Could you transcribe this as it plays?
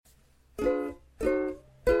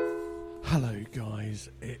Hello guys,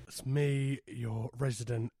 it's me, your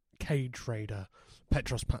resident cage raider,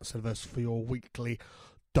 Petros Patsilivas, for your weekly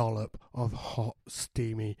dollop of hot,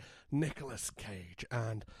 steamy Nicolas Cage.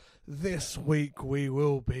 And this week we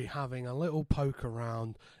will be having a little poke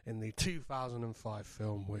around in the 2005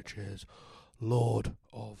 film, which is Lord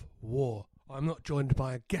of War. I'm not joined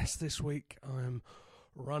by a guest this week, I'm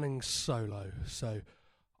running solo, so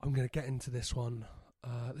I'm going to get into this one.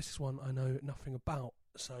 This is one I know nothing about,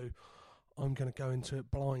 so I'm going to go into it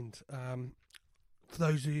blind. For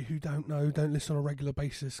those of you who don't know, don't listen on a regular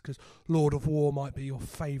basis, because Lord of War might be your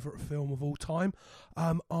favourite film of all time.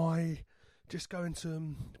 I just go into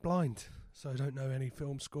them blind, so I don't know any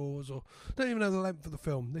film scores or don't even know the length of the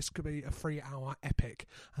film. This could be a 3-hour epic,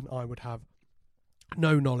 and I would have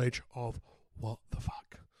no knowledge of what the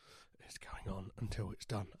fuck is going on until it's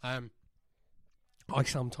done. I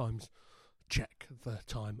sometimes check the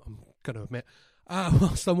time, I'm going to admit,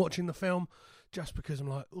 whilst I'm watching the film, just because I'm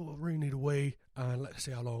like, oh, I really need a wee, and let's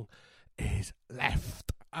see how long is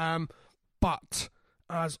left. But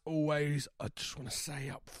as always, I just want to say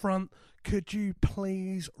up front, could you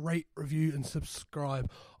please rate, review and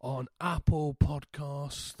subscribe on Apple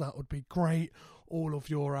Podcasts? That would be great. All of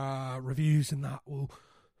your reviews and that will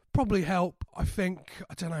probably help. I think,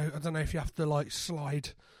 I don't know if you have to like slide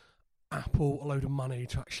Apple a load of money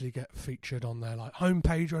to actually get featured on their like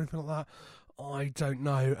homepage or anything like that. I don't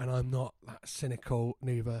know, and I'm not that cynical,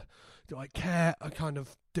 neither do I care. I'm kind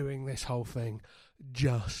of doing this whole thing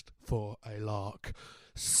just for a lark.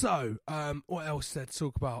 So, what else there to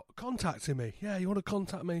talk about? Contacting me. Yeah, you want to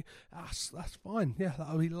contact me? That's fine. Yeah,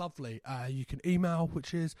 that would be lovely. You can email,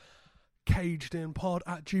 which is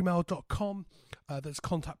cagedinpod@gmail.com. There's a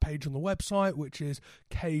contact page on the website, which is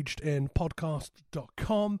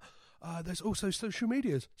cagedinpodcast.com. There's also social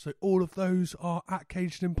medias, so all of those are at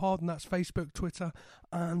Caged In Pod, and that's Facebook, Twitter,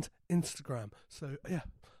 and Instagram. So yeah,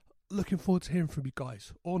 looking forward to hearing from you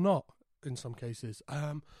guys, or not in some cases.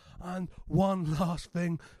 And one last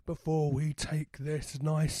thing before we take this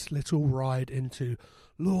nice little ride into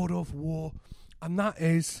Lord of War, and that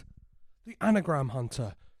is the Anagram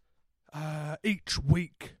Hunter. Each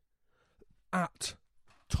week at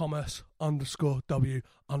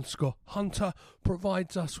Thomas_W_Hunter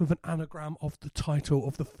provides us with an anagram of the title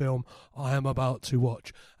of the film I am about to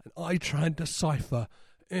watch, and I try and decipher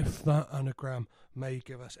if that anagram may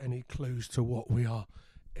give us any clues to what we are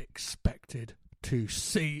expected to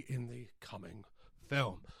see in the coming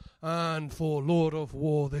film. And for Lord of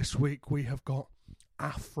War this week we have got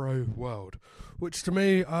Afro World, which to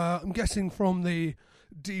me, I'm guessing from the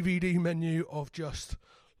DVD menu of just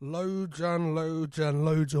loads and loads and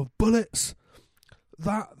loads of bullets,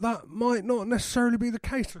 that might not necessarily be the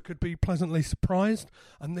case. I could be pleasantly surprised,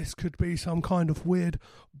 and this could be some kind of weird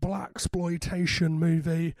blaxploitation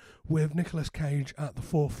movie with Nicolas Cage at the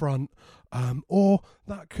forefront, or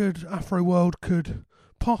Afro World could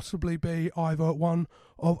possibly be either one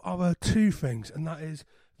of other two things, and that is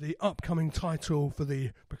the upcoming title for the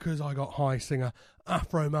Because I Got High singer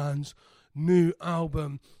Afroman's new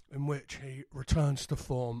album, in which he returns to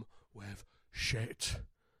form with shit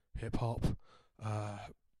hip-hop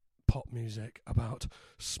pop music about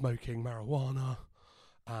smoking marijuana,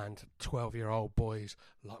 and 12-year-old boys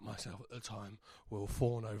like myself at the time will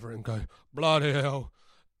fawn over and go, bloody hell,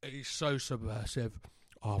 he's so subversive,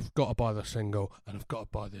 I've got to buy the single and I've got to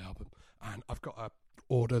buy the album, and I've got to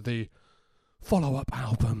order the follow-up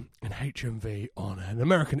album in HMV on an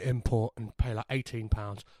American import and pay like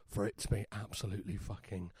 £18 for it to be absolutely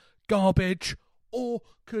fucking garbage, or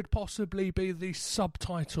could possibly be the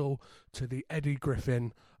subtitle to the Eddie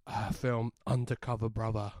Griffin film Undercover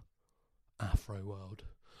Brother, Afro World.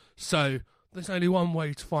 So there's only one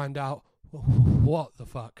way to find out what the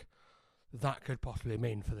fuck that could possibly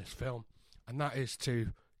mean for this film, and that is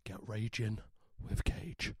to get raging with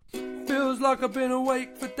Cage. Feels like I've been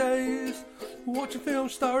awake for days, watching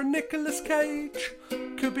films starring Nicolas Cage.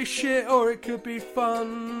 Could be shit or it could be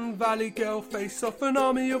fun. Valley Girl, Face Off, An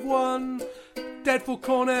Army of One, Deadfall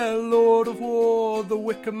Cornell, Lord of War, The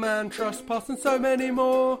Wicker Man, Trespass, and so many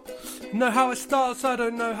more. Know how it starts, I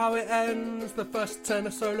don't know how it ends. The first 10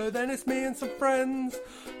 are solo, then it's me and some friends.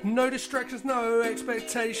 No distractions, no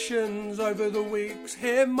expectations. Over the weeks,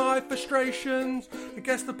 hear my frustrations. I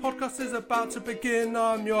guess the podcast is about to begin.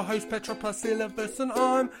 I'm your host, Petros Patsilivas, and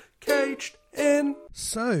I'm caged in.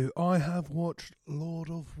 So, I have watched Lord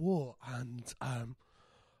of War, and I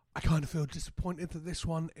kind of feel disappointed that this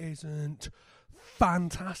one isn't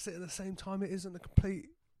fantastic. At the same time, it isn't a complete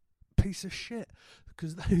piece of shit,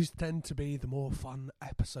 because those tend to be the more fun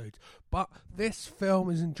episodes. But this film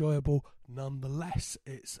is enjoyable nonetheless.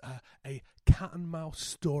 It's a cat and mouse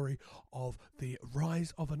story of the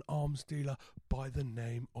rise of an arms dealer by the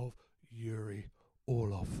name of Yuri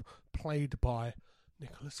Orlov, played by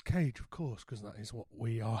Nicolas Cage, of course, because that is what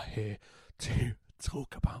we are here to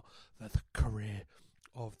talk about, the career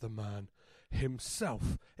of the man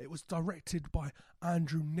himself. It was directed by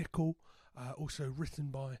Andrew Niccol, also written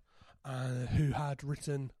by who had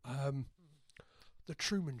written The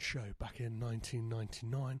Truman Show back in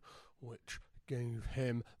 1999, which gave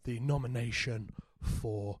him the nomination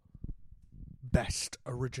for Best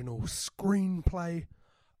Original Screenplay.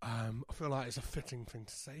 I feel like it's a fitting thing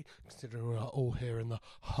to say, considering we are all here in the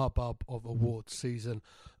hubbub of awards season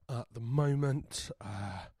at the moment.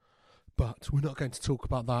 But we're not going to talk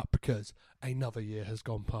about that because another year has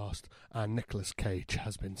gone past and Nicolas Cage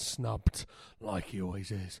has been snubbed, like he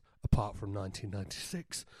always is, apart from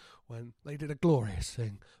 1996, when they did a glorious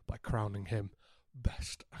thing by crowning him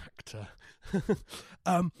Best Actor.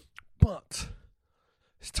 But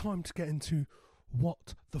it's time to get into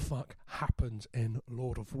what the fuck happens in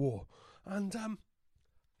Lord of War. And,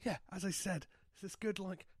 as I said, it's this good,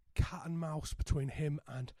 cat and mouse between him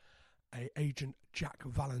and Agent Jack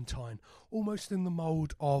Valentine, almost in the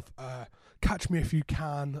mould of Catch Me If You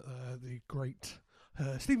Can, the great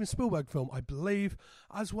Steven Spielberg film, I believe,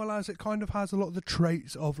 as well as it kind of has a lot of the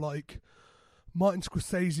traits of, Martin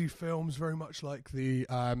Scorsese films, very much like the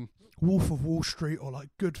Wolf of Wall Street or,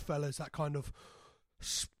 Goodfellas, that kind of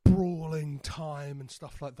sprawling time and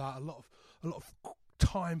stuff like that. A lot of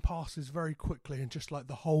time passes very quickly, and just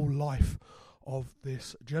the whole life of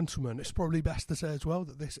this gentleman. It's probably best to say as well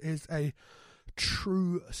that this is a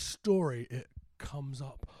true story. It comes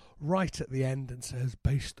up right at the end and says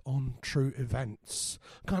based on true events.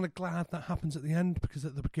 I'm kind of glad that happens at the end, because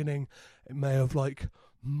at the beginning it may have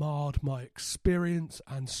marred my experience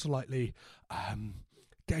and slightly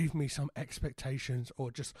gave me some expectations,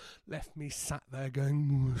 or just left me sat there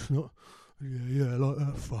going, it's not,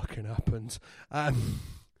 that fucking happens.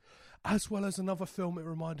 As well as another film it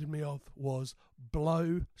reminded me of was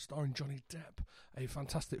Blow, starring Johnny Depp, a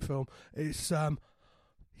fantastic film. It's, I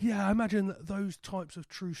imagine that those types of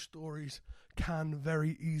true stories can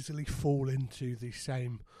very easily fall into the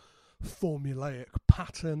same formulaic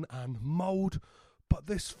pattern and mould, but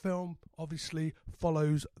this film obviously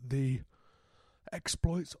follows the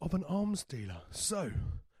exploits of an arms dealer. So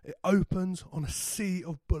it opens on a sea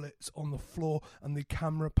of bullets on the floor, and the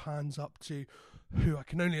camera pans up to who I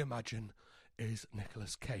can only imagine is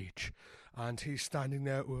Nicolas Cage, and he's standing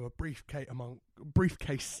there with a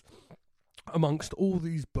briefcase amongst all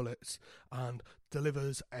these bullets, and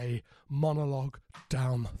delivers a monologue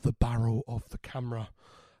down the barrel of the camera,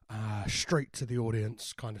 straight to the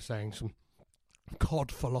audience, kind of saying some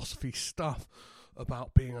COD philosophy stuff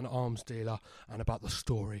about being an arms dealer and about the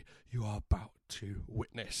story you are about to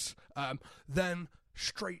witness. Then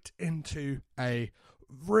straight into a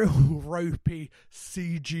real ropey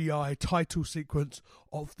CGI title sequence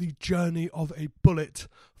of the journey of a bullet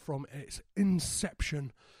from its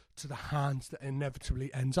inception to the hands that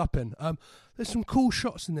inevitably ends up in. There's some cool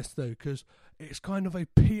shots in this though, because it's kind of a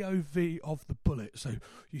POV of the bullet. So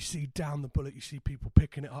you see down the bullet, you see people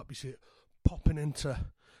picking it up, you see it popping into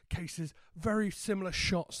cases. Very similar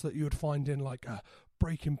shots that you would find in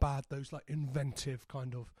Breaking Bad, those inventive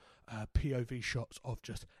kind of POV shots of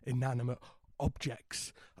just inanimate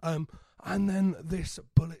objects. And then this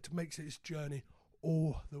bullet makes its journey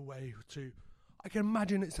all the way to, I can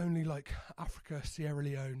imagine it's only Africa, Sierra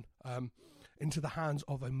Leone, into the hands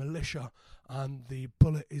of a militia, and the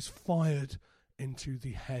bullet is fired into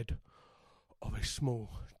the head of a small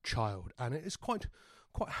child, and it is quite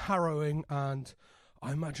harrowing, and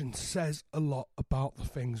I imagine says a lot about the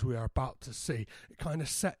things we are about to see. It kind of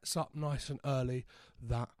sets up nice and early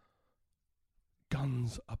that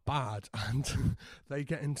guns are bad, and they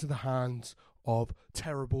get into the hands of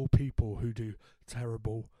terrible people who do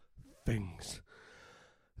terrible things.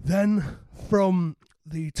 Then, from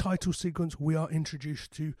the title sequence, we are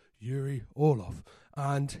introduced to Yuri Orlov,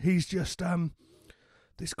 and he's just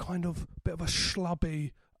this kind of bit of a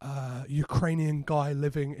schlubby Ukrainian guy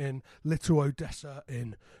living in Little Odessa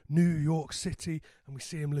in New York City, and we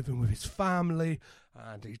see him living with his family,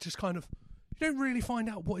 and he just kind of, you don't really find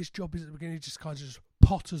out what his job is at the beginning. He just kind of just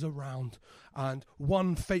potters around, and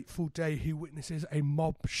one fateful day he witnesses a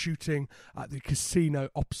mob shooting at the casino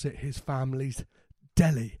opposite his family's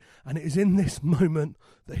deli, and it is in this moment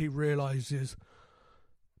that he realises,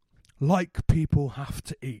 like people have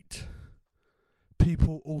to eat,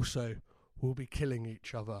 people also will be killing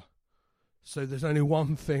each other So there's only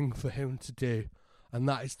one thing for him to do, and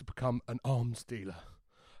that is to become an arms dealer.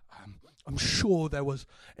 I'm sure there was,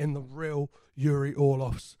 in the real Yuri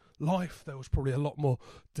Orlov's life, there was probably a lot more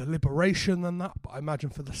deliberation than that, but I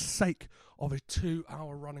imagine for the sake of a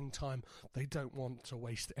 2-hour running time, they don't want to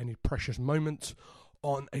waste any precious moments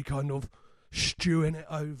on a kind of stewing it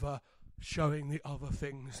over, showing the other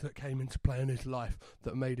things that came into play in his life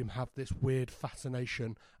that made him have this weird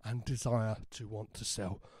fascination and desire to want to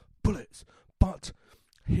sell bullets. But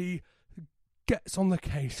he gets on the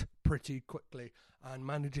case pretty quickly and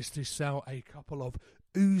manages to sell a couple of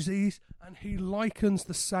Uzis, and he likens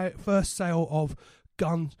the first sale of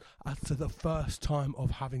guns as to the first time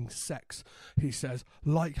of having sex. He says,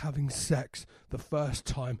 like having sex, the first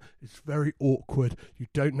time it's very awkward, you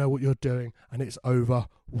don't know what you're doing, and it's over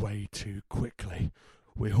way too quickly.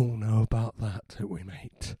 We all know about that, don't we,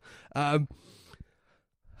 mate? And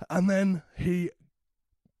then he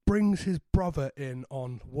brings his brother in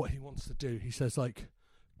on what he wants to do. He says, like,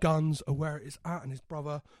 guns are where it is at, and his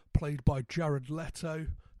brother, played by Jared Leto,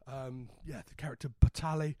 the character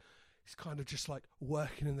Batali, he's kind of just like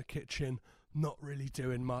working in the kitchen, not really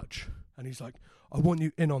doing much, and he's like, I want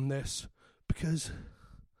you in on this because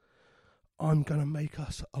I'm going to make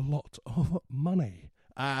us a lot of money.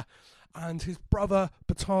 And his brother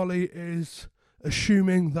Batali is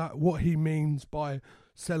assuming that what he means by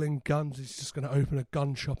selling guns is just going to open a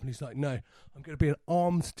gun shop, and he's like, no, I'm going to be an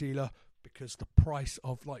arms dealer because the price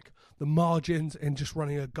of, like, the margins in just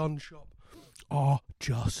running a gun shop are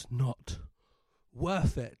just not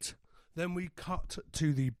worth it. Then we cut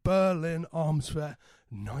to the Berlin Arms Fair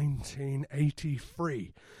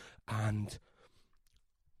 1983, and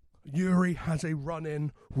Yuri has a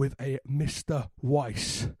run-in with a Mr.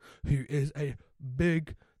 Weiss, who is a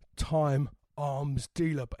big-time arms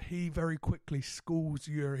dealer, but he very quickly schools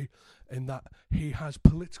Yuri in that he has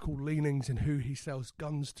political leanings in who he sells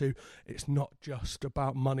guns to. It's not just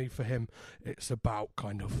about money for him, it's about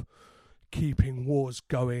kind of keeping wars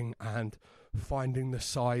going and finding the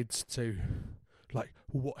sides to, like,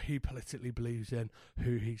 what he politically believes in,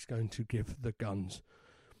 who he's going to give the guns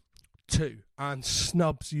to, and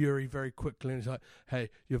snubs Yuri very quickly, and he's like, hey,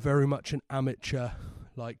 you're very much an amateur,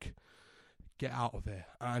 like, get out of here.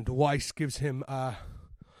 And Weiss gives him a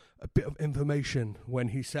bit of information when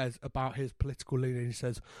he says about his political leaning. He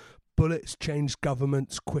says, bullets change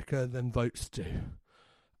governments quicker than votes do.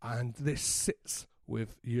 And this sits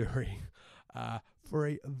with Yuri for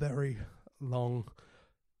a very long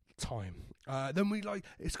time. Then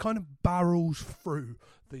it's kind of barrels through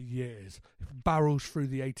the years, barrels through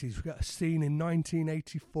the 80s. We got a scene in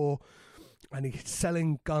 1984, and he's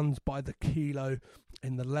selling guns by the kilo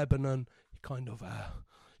in the Lebanon. Kind of,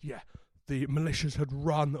 the militias had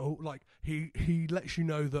run. Like, he lets you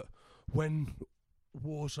know that when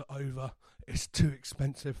wars are over, it's too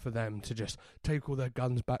expensive for them to just take all their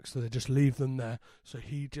guns back, so they just leave them there. So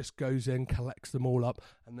he just goes in, collects them all up,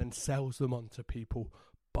 and then sells them on to people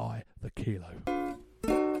by the kilo.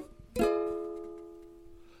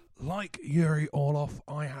 Like Yuri Orlov,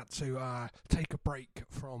 I had to take a break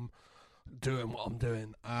from doing what I'm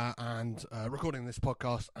doing and recording this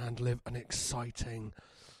podcast and live an exciting,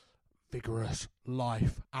 vigorous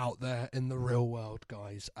life out there in the real world,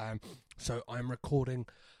 guys. So I'm recording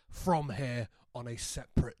from here on a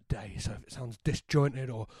separate day. So if it sounds disjointed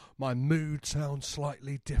or my mood sounds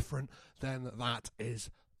slightly different, then that is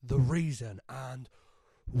the reason. And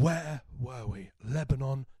where were we?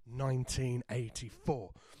 Lebanon,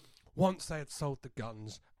 1984. Once they had sold the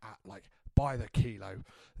guns at, like, by the kilo,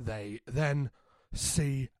 they then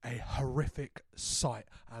see a horrific sight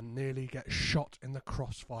and nearly get shot in the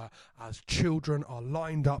crossfire as children are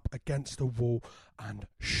lined up against a wall and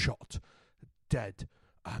shot dead.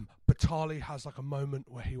 Batali has, like, a moment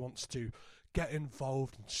where he wants to get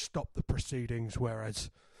involved and stop the proceedings, whereas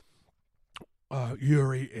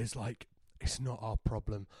Yuri is like, it's not our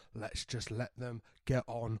problem, let's just let them get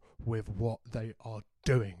on with what they are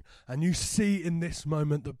doing. And you see in this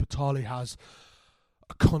moment that Batali has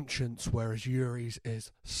a conscience, whereas Yuri's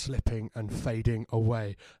is slipping and fading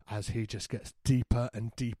away as he just gets deeper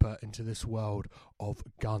and deeper into this world of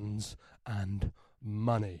guns and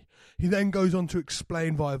money. He then goes on to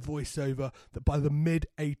explain via voiceover that by the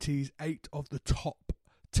mid-80s, 8 of the top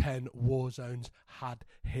 10 war zones had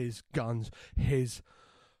his guns. His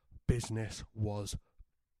business was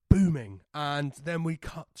booming. And then we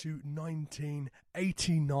cut to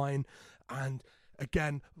 1989, and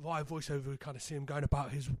again via voiceover we kind of see him going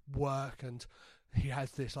about his work, and he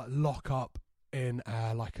has this, like, lock up in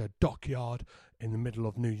like a dockyard in the middle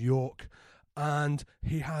of New York, and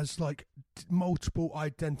he has like multiple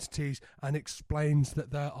identities and explains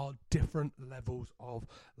that there are different levels of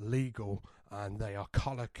legal and they are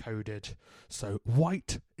color coded. So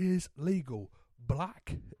white is legal,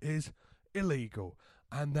 black is illegal,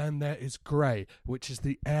 and then there is grey, which is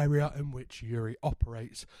the area in which Yuri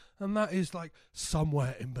operates, and that is like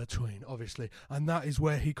somewhere in between, obviously, and that is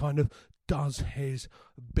where he kind of does his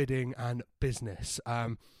bidding and business.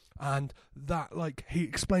 And that, like, he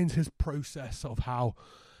explains his process of how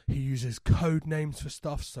he uses code names for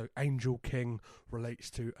stuff. So Angel King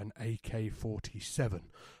relates to an AK-47.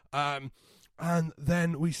 And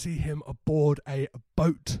then we see him aboard a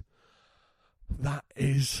boat that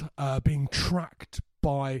is being tracked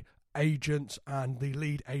by agents, and the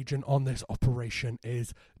lead agent on this operation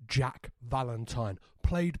is Jack Valentine,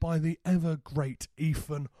 played by the ever great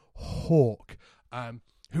Ethan Hawke,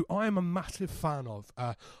 who I am a massive fan of.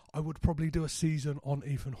 I would probably do a season on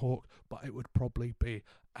Ethan Hawke, but it would probably be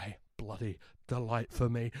a bloody delight for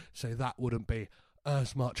me, so that wouldn't be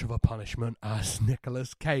as much of a punishment as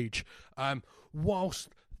Nicolas Cage. Whilst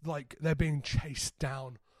like they're being chased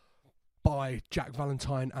down by Jack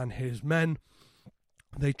Valentine and his men,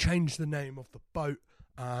 they change the name of the boat,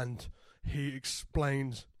 and he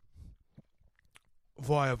explains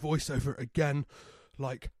via voiceover again,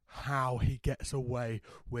 like, how he gets away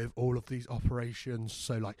with all of these operations.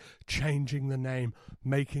 So like changing the name,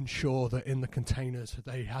 making sure that in the containers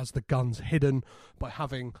they has the guns hidden by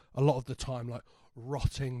having a lot of the time like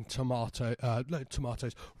rotting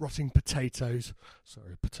rotting potatoes,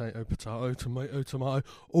 tomato,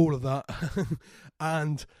 all of that.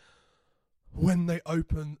 And when they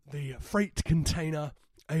open the freight container,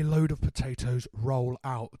 a load of potatoes roll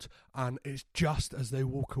out, and it's just as they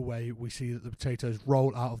walk away, we see that the potatoes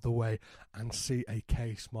roll out of the way and see a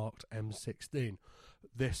case marked M16.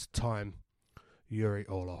 This time, Yuri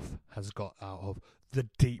Orlov has got out of the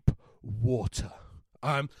deep water.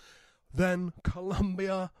 Then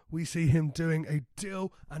Colombia, we see him doing a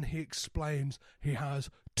deal, and he explains he has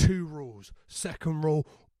 2 rules. Second rule,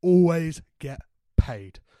 always get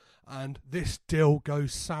paid. And this deal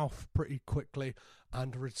goes south pretty quickly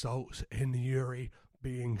and results in Yuri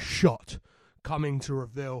being shot, coming to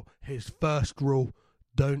reveal his first rule: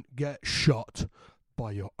 don't get shot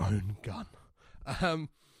by your own gun.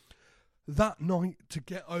 That night, to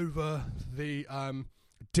get over the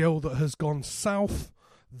deal that has gone south,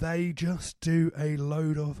 they just do a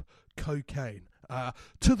load of cocaine,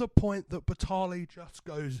 to the point that Batali just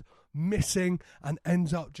goes missing and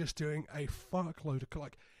ends up just doing a fuckload of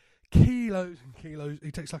like kilos and kilos.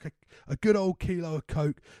 He takes like a good old kilo of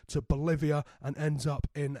coke to Bolivia and ends up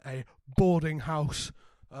in a boarding house,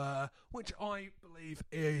 which I believe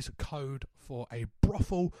is code for a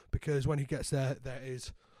brothel, because when he gets there, there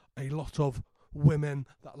is a lot of women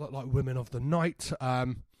that look like women of the night.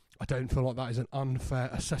 I don't feel like that is an unfair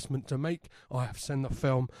assessment to make. I have seen the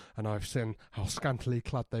film and I've seen how scantily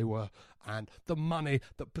clad they were and the money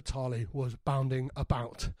that Batali was bounding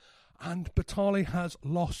about. And Batali has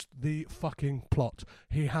lost the fucking plot.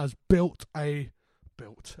 He has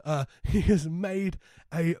he has made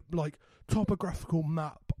a like topographical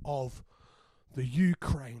map of the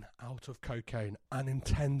Ukraine out of cocaine and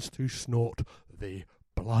intends to snort the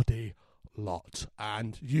bloody lot.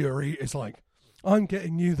 And Yuri is like, I'm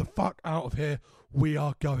getting you the fuck out of here. We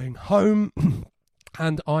are going home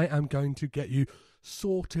and I am going to get you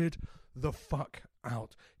sorted the fuck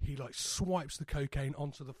out. He like swipes the cocaine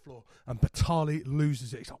onto the floor and Batali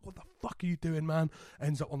loses it. He's like, what the fuck are you doing, man?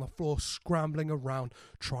 Ends up on the floor scrambling around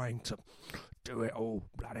trying to do it all.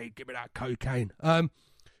 Bloody give me that cocaine.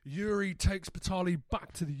 Yuri takes Batali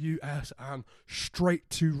back to the US and straight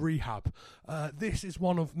to rehab. This is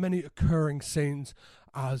one of many occurring scenes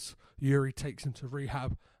as Yuri takes him to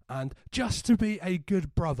rehab, and just to be a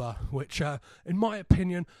good brother, which in my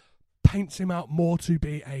opinion paints him out more to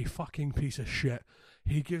be a fucking piece of shit,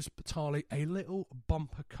 he gives Batali a little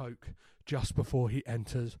bump of coke just before he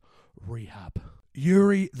enters rehab.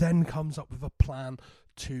 Yuri then comes up with a plan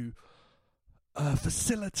to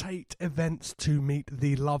facilitate events to meet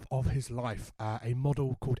the love of his life, a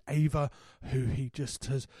model called Ava, who he just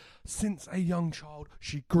has, since a young child,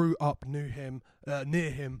 she grew up near him,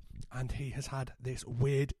 and he has had this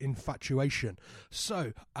weird infatuation.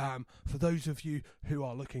 So, for those of you who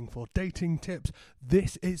are looking for dating tips,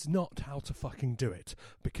 this is not how to fucking do it,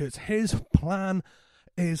 because his plan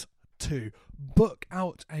is to book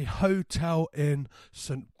out a hotel in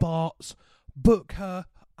St. Bart's, book her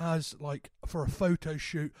as like for a photo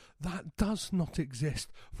shoot that does not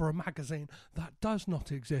exist, for a magazine that does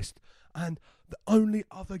not exist, and The only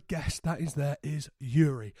other guest that is there is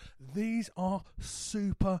Yuri. These are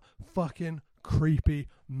super fucking creepy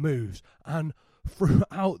moves. And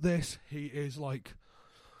throughout this, he is like,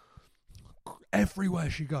 everywhere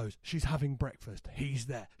she goes, she's having breakfast, he's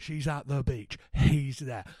there. She's at the beach, he's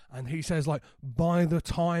there. And he says, like, by the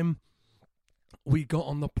time we got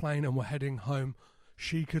on the plane and were heading home,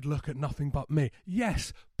 she could look at nothing but me.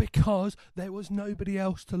 Yes, because there was nobody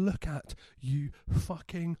else to look at, you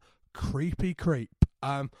fucking creepy creep.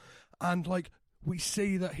 And like, we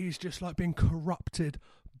see that he's just like being corrupted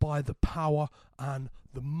by the power and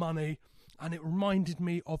the money. And it reminded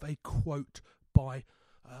me of a quote by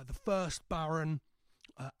the first Baron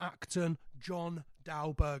Acton, John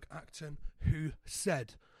Dalberg Acton, who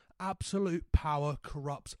said, "Absolute power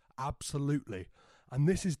corrupts absolutely." And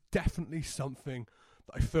this is definitely something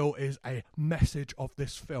that I feel is a message of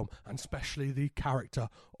this film, and especially the character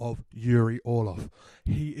of Yuri Orlov.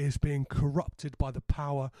 He is being corrupted by the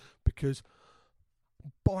power because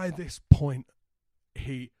by this point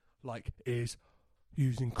he is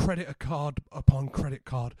using credit card upon credit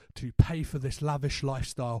card to pay for this lavish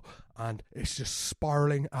lifestyle, and it's just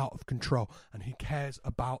spiraling out of control, and he cares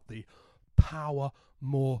about the power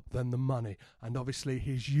more than the money. And obviously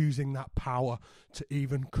he's using that power to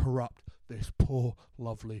even corrupt this poor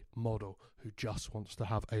lovely model who just wants to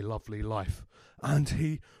have a lovely life. And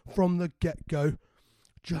he, from the get-go,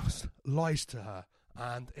 just lies to her,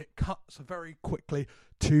 and it cuts very quickly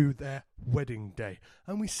to their wedding day.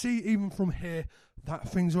 And we see even from here that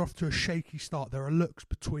things are off to a shaky start. There are looks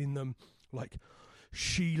between them, like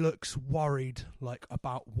she looks worried like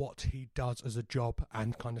about what he does as a job,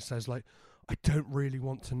 and kind of says like, I don't really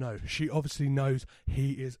want to know. She obviously knows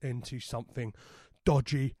he is into something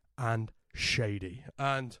dodgy and shady.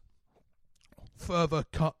 And further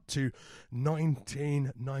cut to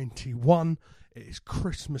 1991. It is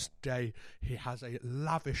Christmas Day. He has a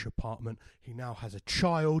lavish apartment. He now has a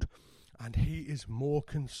child, and he is more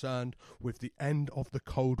concerned with the end of the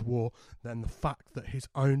Cold War than the fact that his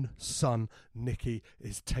own son, Nicky,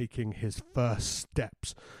 is taking his first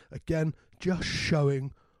steps. Again, just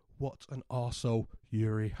showing what an arsehole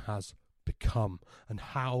Yuri has become, and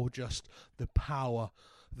how just the power,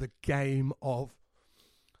 the game of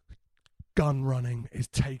gun running is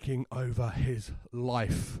taking over his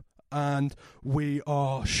life. And we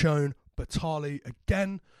are shown Batali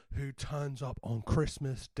again, who turns up on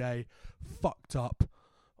Christmas Day, fucked up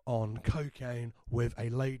on cocaine with a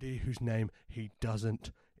lady whose name he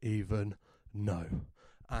doesn't even know.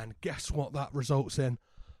 And guess what that results in?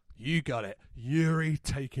 You got it. Yuri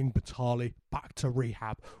taking Batali back to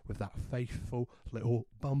rehab with that faithful little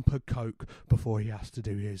bumper coke before he has to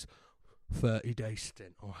do his 30-day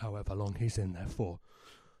stint, or however long he's in there for.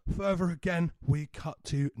 Further again, we cut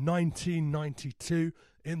to 1992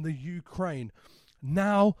 in the Ukraine.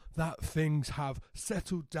 Now that things have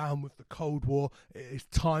settled down with the Cold War, it is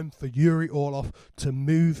time for Yuri Orlov to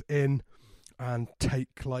move in and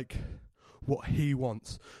take like what he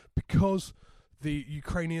wants, because the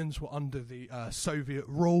Ukrainians were under the Soviet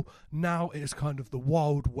rule. Now it is kind of the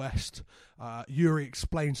Wild West. Yuri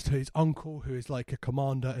explains to his uncle, who is like a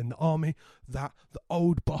commander in the army, that the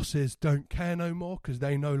old bosses don't care no more because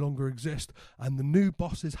they no longer exist, and the new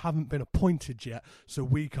bosses haven't been appointed yet, so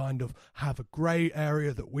we kind of have a grey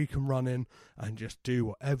area that we can run in and just do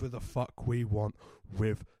whatever the fuck we want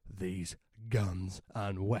with these guns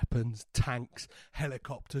and weapons, tanks,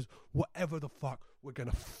 helicopters, whatever the fuck. We're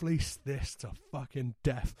going to fleece this to fucking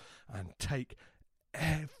death and take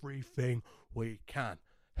everything we can.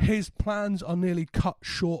 His plans are nearly cut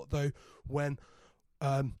short, though, when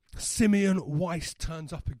Simeon Weiss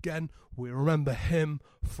turns up again. We remember him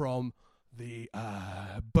from the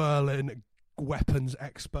Berlin Weapons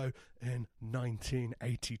Expo in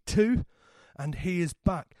 1982. And he is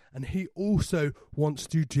back, and he also wants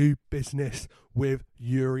to do business with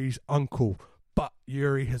Yuri's uncle. But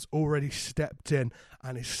Yuri has already stepped in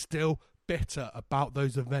and is still bitter about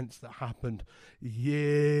those events that happened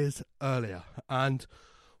years earlier. And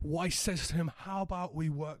Weiss says to him, how about we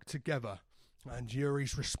work together? And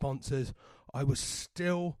Yuri's response is, I was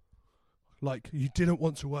still, like, you didn't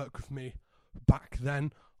want to work with me back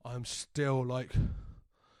then. I'm still, like,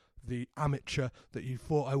 the amateur that you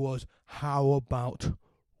thought I was. How about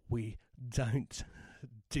we don't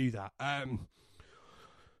do that?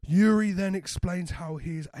 Yuri then explains how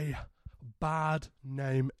he's a bad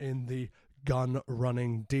name in the gun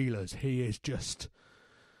running dealers. He is just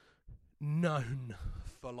known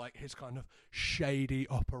for like his kind of shady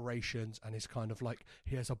operations, and his kind of like,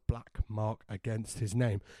 he has a black mark against his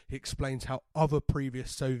name. He explains how other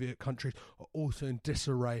previous Soviet countries are also in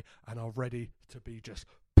disarray and are ready to be just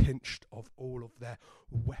pinched of all of their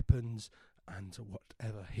weapons and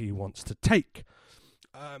whatever he wants to take.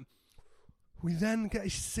 We then get a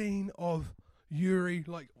scene of Yuri,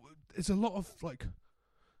 there's a lot of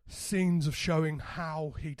scenes of showing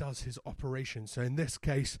how he does his operation. So in this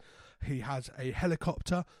case, he has a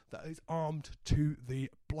helicopter that is armed to the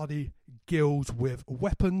bloody gills with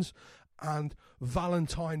weapons, and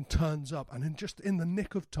Valentine turns up, and in the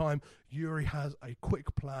nick of time, Yuri has a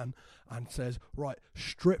quick plan and says, right,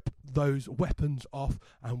 strip those weapons off,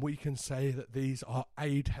 and we can say that these are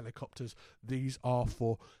aid helicopters. These are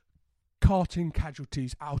for carting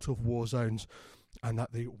casualties out of war zones, and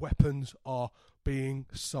that the weapons are being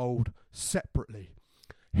sold separately.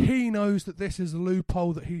 He knows that this is a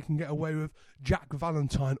loophole that he can get away with. Jack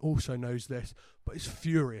Valentine also knows this, but is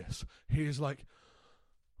furious. He is like,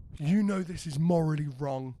 you know this is morally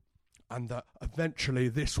wrong, and that eventually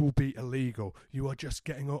this will be illegal. You are just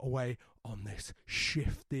getting away on this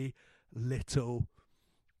shifty little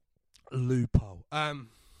loophole.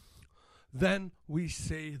 Then we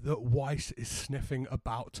see that Weiss is sniffing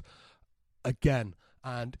about again,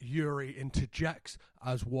 and Yuri interjects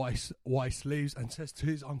as Weiss leaves and says to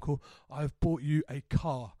his uncle, I've bought you a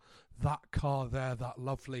car. That car there, that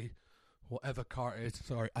lovely whatever car it is,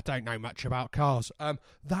 sorry, I don't know much about cars,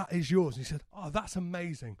 that is yours. And he said, oh, that's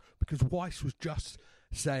amazing, because Weiss was just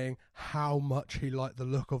saying how much he liked the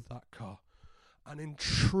look of that car. And in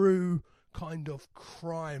true kind of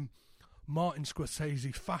crime Martin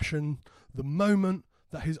Scorsese fashion, the moment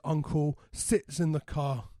that his uncle sits in the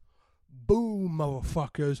car, boom,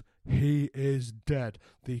 motherfuckers, he is dead.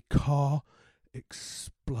 The car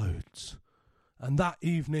explodes. And that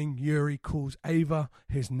evening, Yuri calls Ava,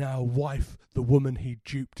 his now wife, the woman he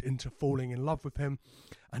duped into falling in love with him,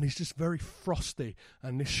 and he's just very frosty.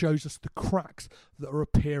 And this shows us the cracks that are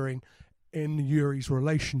appearing in Yuri's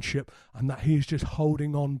relationship, and that he's just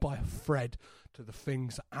holding on by a thread to the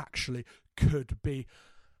things that actually could be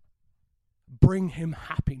bring him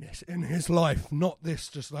happiness in his life, not this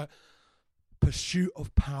just pursuit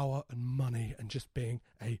of power and money and just being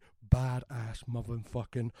a badass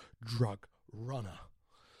motherfucking drug runner.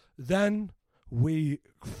 Then we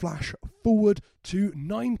flash forward to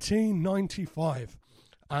 1995,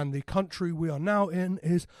 and the country we are now in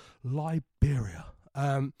is Liberia,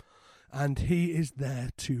 and he is there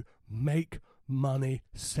to make money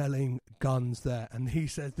selling guns there, and he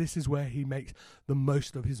says this is where he makes the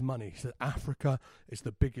most of his money. He said Africa is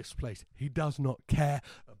the biggest place. He does not care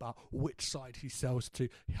about which side he sells to.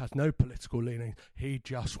 He has no political leaning. He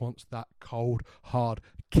just wants that cold hard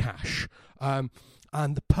cash, and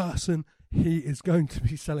the person he is going to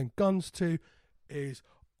be selling guns to is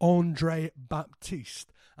Andre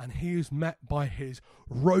Baptiste, and he is met by his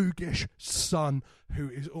roguish son, who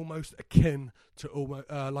is almost akin to almost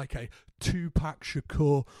like a Tupac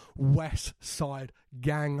Shakur West Side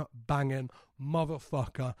gang banging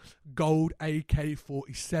motherfucker, gold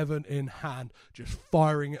AK-47 in hand, just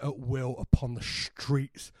firing it at will upon the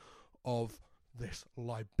streets of this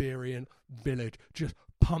Liberian village, just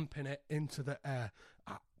pumping it into the air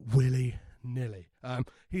at willy-nilly.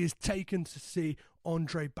 He is taken to see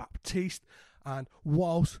Andre Baptiste, and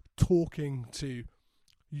whilst talking to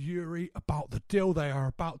Yuri about the deal they are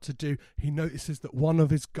about to do, he notices that one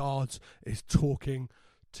of his guards is talking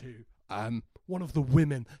to one of the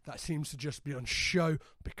women that seems to just be on show,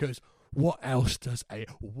 because what else does a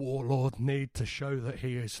warlord need to show that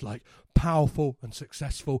he is powerful and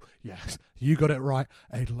successful? Yes, you got it right,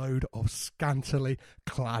 a load of scantily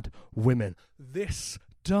clad women. This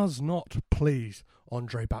does not please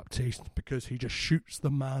Andre Baptiste, because he just shoots the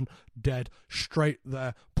man dead straight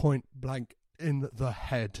there, point blank in the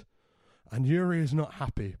head. And Yuri is not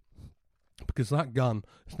happy, because that gun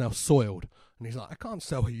is now soiled, and he's like, I can't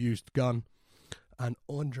sell a used gun. And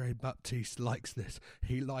Andre Baptiste likes this.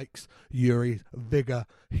 He likes Yuri's vigor.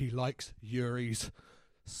 He likes Yuri's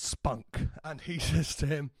spunk. And he says to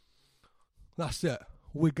him, that's it,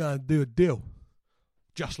 we're going to do a deal.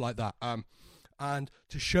 Just like that. And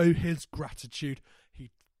to show his gratitude,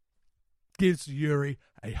 he gives Yuri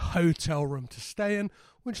a hotel room to stay in,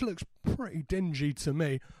 which looks pretty dingy to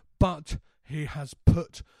me, but he has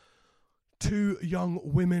put 2 young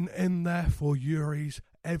women in there for Yuri's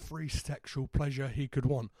every sexual pleasure he could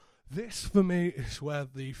want. This, for me, is where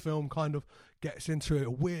the film kind of gets into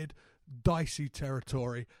a weird, dicey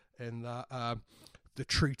territory in that the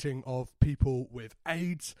treating of people with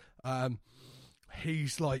AIDS.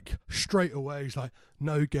 He's straight away, he's like,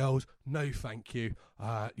 no girls, no thank you,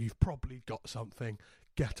 you've probably got something,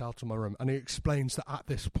 get out of my room. And he explains that at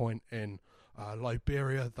this point in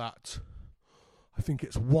Liberia, that I think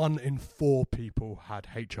it's 1 in 4 people had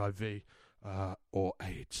HIV or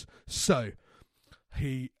AIDS. So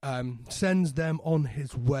he sends them on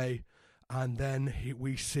his way, and then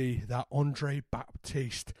we see that Andre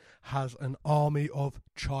Baptiste has an army of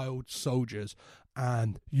child soldiers,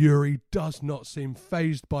 and Yuri does not seem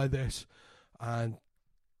fazed by this and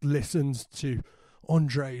listens to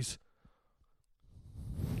Andre's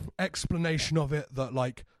explanation of it, that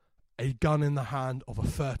like a gun in the hand of a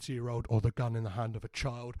 30-year-old or the gun in the hand of a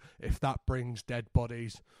child, if that brings dead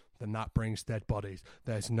bodies, then that brings dead bodies.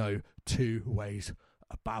 There's no two ways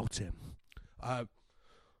about it.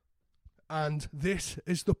 And this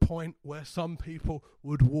is the point where some people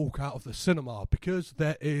would walk out of the cinema, because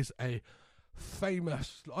there is a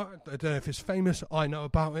famous, I don't know if it's famous, I know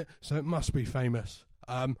about it, so it must be famous,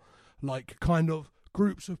 like kind of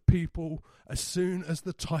groups of people, as soon as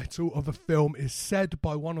the title of a film is said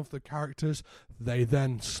by one of the characters, they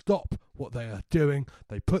then stop what they are doing,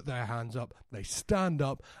 they put their hands up, they stand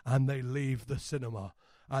up, and they leave the cinema.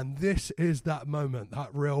 And this is that moment, that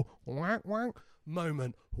real wank wank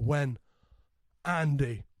moment, when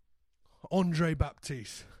Andre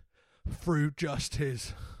Baptiste, through just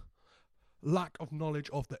his lack of knowledge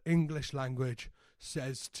of the English language,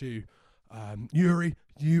 says to Yuri,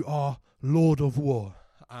 "You are Lord of War."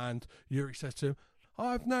 And Yuri says to him,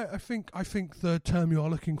 I think the term you are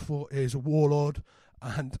looking for is warlord.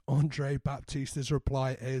 And Andre Baptiste's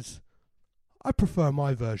reply is, I prefer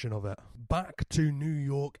my version of it. Back to New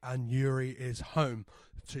York, and Yuri is home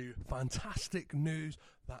to fantastic news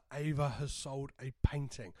that Ava has sold a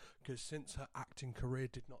painting, because since her acting career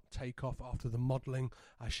did not take off after the modelling,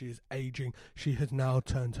 as she is aging, she has now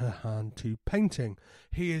turned her hand to painting.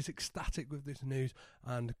 He is ecstatic with this news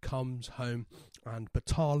and comes home, and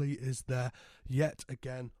Batali is there yet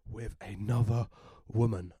again with another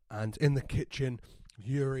woman. And in the kitchen,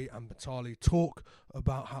 Yuri and Batali talk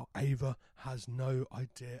about how Ava has no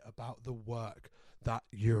idea about the work that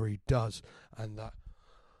Yuri does, and that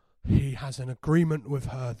he has an agreement with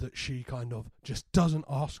her that she kind of just doesn't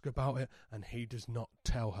ask about it, and he does not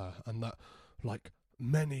tell her, and that, like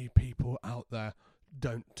many people out there,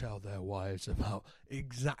 don't tell their wives about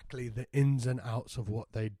exactly the ins and outs of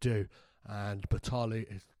what they do. And Batali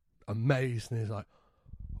is amazed and is like,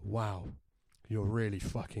 wow, you're really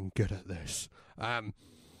fucking good at this.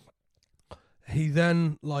 He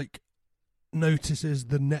then notices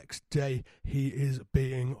the next day he is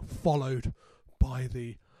being followed by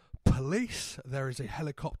the police. There is a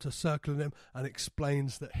helicopter circling him, and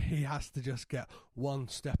explains that he has to just get one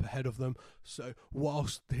step ahead of them. So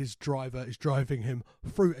whilst his driver is driving him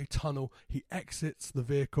through a tunnel, he exits the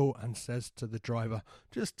vehicle and says to the driver,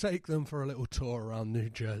 just take them for a little tour around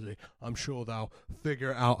New Jersey. I'm sure they'll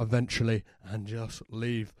figure it out eventually and just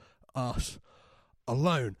leave us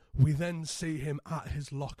alone. We then see him at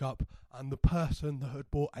his lockup, and the person that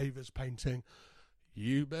had bought Ava's painting,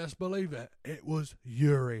 you best believe it, it was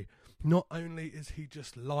Yuri. Not only is he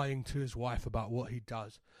just lying to his wife about what he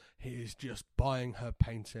does, he is just buying her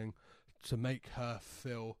painting to make her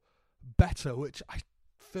feel better, which I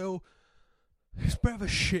feel is a bit of a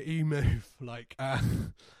shitty move.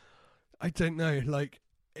 I don't know,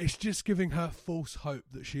 it's just giving her false hope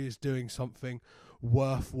that she is doing something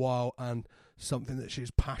worthwhile and something that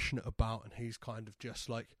she's passionate about, and he's kind of just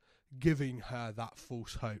giving her that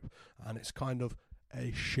false hope, and it's kind of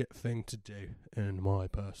a shit thing to do, in my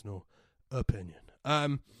personal opinion.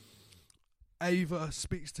 Ava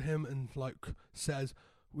speaks to him and says,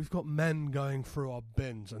 we've got men going through our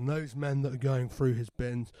bins, and those men that are going through his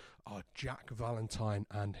bins are Jack Valentine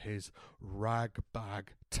and his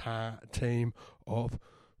ragbag team of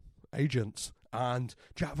agents. And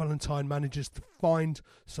Jack Valentine manages to find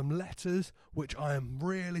some letters, which I am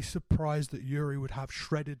really surprised that Yuri would have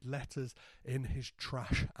shredded letters in his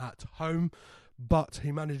trash at home. But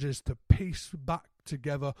he manages to piece back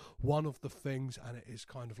together one of the things, and it is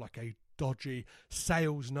kind of like a dodgy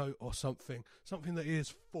sales note or something that he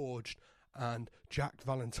has forged. And Jack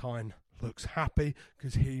Valentine looks happy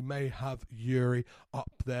because he may have Yuri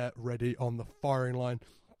up there ready on the firing line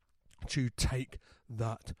to take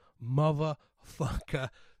that motherfucker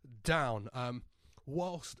down.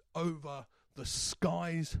 Whilst over the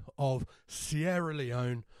skies of Sierra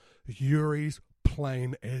Leone, Yuri's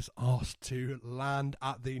plane is asked to land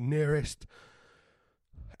at the nearest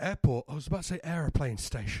airport. I was about to say aeroplane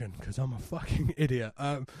station because I'm a fucking idiot.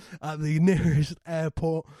 At the nearest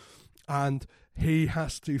airport, and he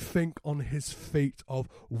has to think on his feet of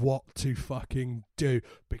what to fucking do,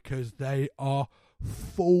 because they are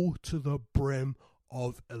full to the brim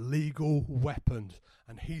of illegal weapons.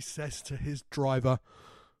 And he says to his driver,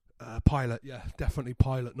 pilot, yeah, definitely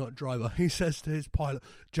pilot, not driver. He says to his pilot,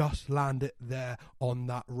 just land it there on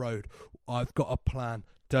that road. I've got a plan.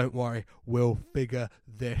 Don't worry, we'll figure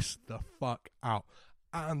this the fuck out.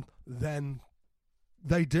 And then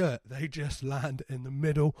they do it. They just land in the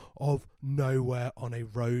middle of nowhere on a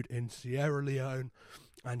road in Sierra Leone.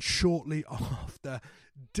 And shortly after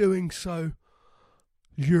doing so,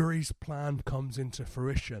 Yuri's plan comes into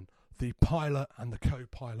fruition. The pilot and the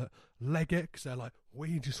co-pilot leg it because they're like,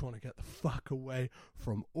 we just want to get the fuck away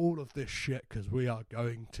from all of this shit because we are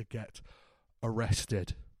going to get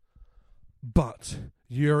arrested. But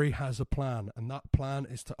Yuri has a plan, and that plan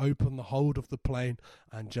is to open the hold of the plane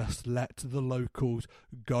and just let the locals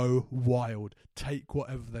go wild. Take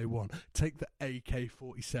whatever they want. Take the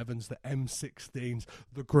AK-47s, the M16s,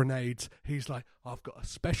 the grenades. He's like, I've got a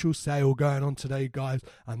special sale going on today, guys,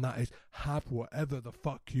 and that is have whatever the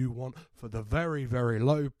fuck you want for the very, very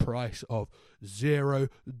low price of $0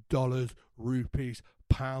 rupees,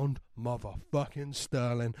 pound, motherfucking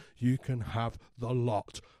sterling. You can have the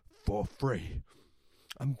lot for free.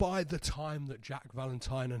 And by the time that Jack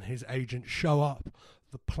Valentine and his agent show up,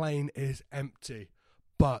 the plane is empty.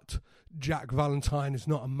 But Jack Valentine is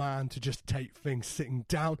not a man to just take things sitting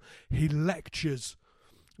down. He lectures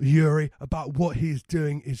Yuri about what he is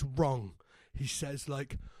doing is wrong. He says,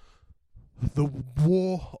 like, the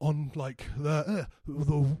war on, like, the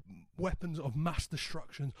weapons of mass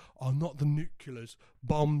destruction are not the nuclears,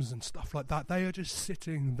 bombs and stuff like that. They are just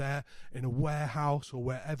sitting there in a warehouse or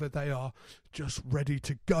wherever they are, just ready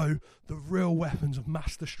to go. The real weapons of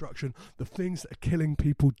mass destruction, the things that are killing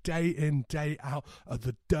people day in, day out, are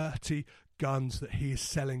the dirty guns that he is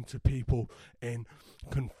selling to people in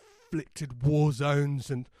conflicted war zones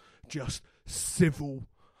and just civil,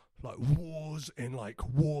 like, wars in, like,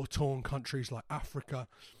 war-torn countries like Africa,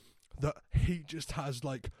 that he just has,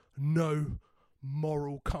 like, no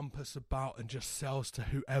moral compass about and just sells to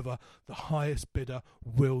whoever the highest bidder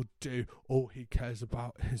will do. All he cares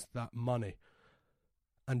about is that money.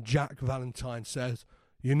 And Jack Valentine says,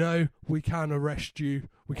 you know, we can arrest you,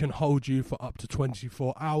 we can hold you for up to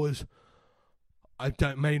 24 hours. I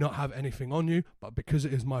may not have anything on you, but because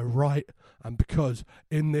it is my right, and because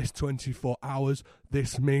in this 24 hours,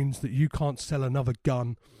 this means that you can't sell another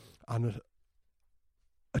gun and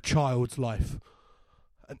a child's life,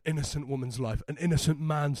 an innocent woman's life, an innocent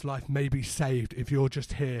man's life may be saved if you're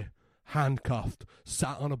just here, handcuffed,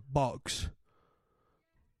 sat on a box,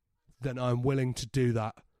 then I'm willing to do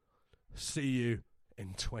that. See you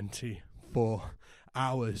in 24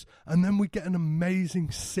 hours. And then we get an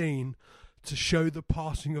amazing scene to show the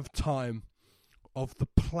passing of time of the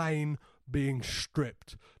plane being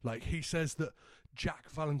stripped. Like, he says that Jack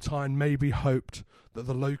Valentine maybe hoped that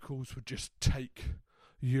the locals would just take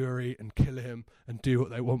Yuri and kill him and do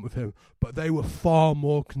what they want with him, but they were far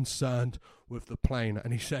more concerned with the plane.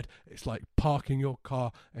 And he said it's like parking your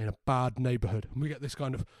car in a bad neighborhood. And we get this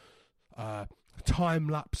kind of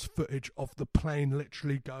time-lapse footage of the plane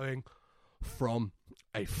literally going from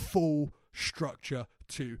a full structure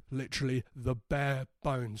to literally the bare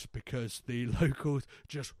bones because the locals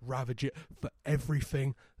just ravage it for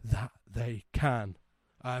everything that they can.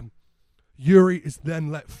 Yuri is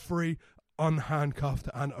then let free, unhandcuffed,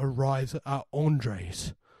 and arrives at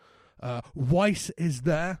Andre's. Weiss is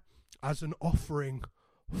there as an offering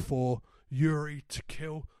for Yuri to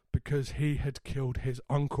kill because he had killed his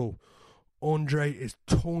uncle. Andre is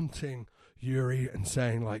taunting Yuri and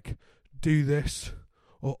saying, like, do this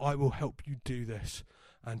or I will help you do this,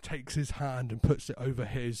 and takes his hand and puts it over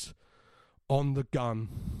his on the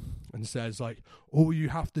gun and says, like, all you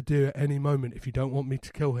have to do at any moment if you don't want me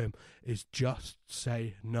to kill him is just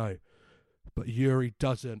say no. But Yuri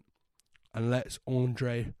doesn't and lets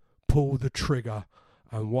Andre pull the trigger,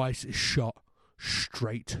 and Weiss is shot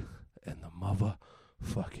straight in the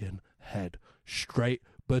motherfucking head, straight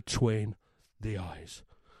between the eyes.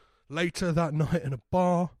 Later that night in a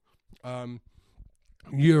bar,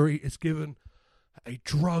 Yuri is given a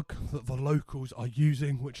drug that the locals are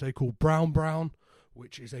using, which they call Brown Brown,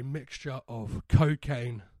 which is a mixture of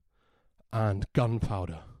cocaine and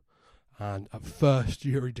gunpowder. And at first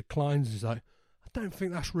Yuri declines. He's like, I don't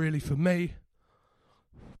think that's really for me.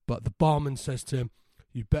 But the barman says to him,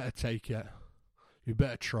 you better take it. You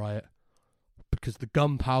better try it. Because the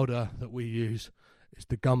gunpowder that we use is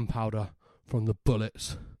the gunpowder from the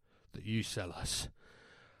bullets that you sell us.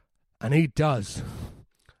 And he does.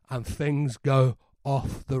 And things go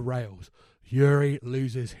off the rails. Yuri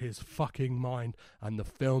loses his fucking mind and the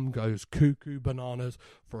film goes cuckoo bananas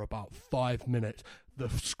for about 5 minutes. The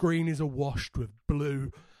screen is awash with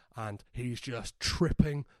blue and he's just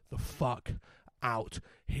tripping the fuck out.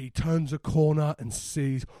 He turns a corner and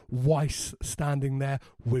sees Weiss standing there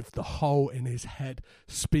with the hole in his head,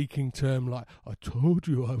 speaking to him like, I told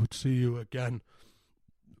you I would see you again.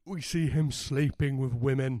 We see him sleeping with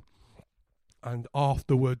women, and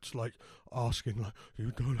afterwards, like, asking, like,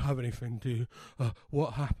 you don't have anything, do you?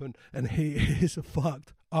 What happened? And he is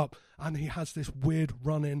fucked up, and he has this weird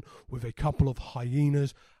run-in with a couple of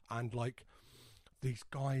hyenas, and, like, these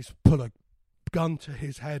guys put a gun to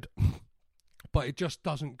his head, but it just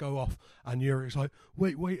doesn't go off, and Yuri's like,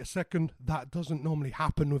 wait a second, that doesn't normally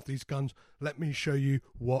happen with these guns, let me show you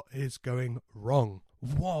what is going wrong.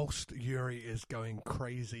 Whilst Yuri is going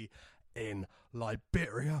crazy in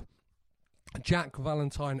Liberia, Jack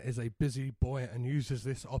Valentine is a busy boy and uses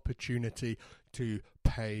this opportunity to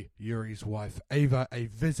pay Yuri's wife Ava a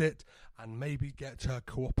visit and maybe get her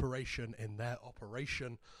cooperation in their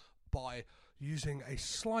operation by using a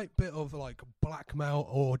slight bit of like blackmail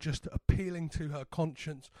or just appealing to her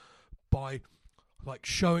conscience by like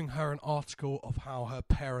showing her an article of how her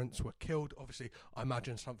parents were killed. Obviously, I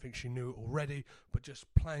imagine something she knew already, but just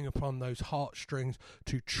playing upon those heartstrings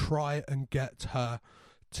to try and get her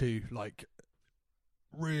to like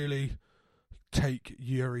really take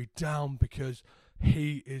Yuri down, because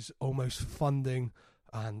he is almost funding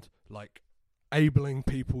and like enabling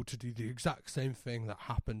people to do the exact same thing that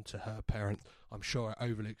happened to her parents. I'm sure I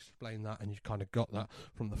overly explained that and you kind of got that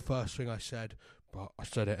from the first thing I said, but I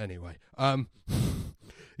said it anyway.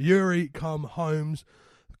 Yuri comes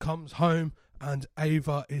home and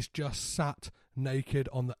Ava is just sat naked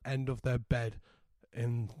on the end of their bed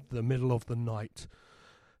in the middle of the night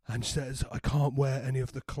and says, I can't wear any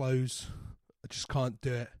of the clothes, I just can't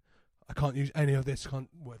do it, I can't use any of this, can't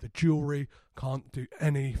wear the jewellery, can't do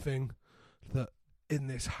anything that in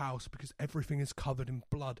this house because everything is covered in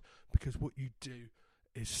blood, because what you do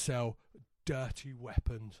is sell dirty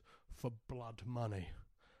weapons for blood money.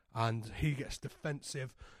 And he gets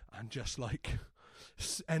defensive and just like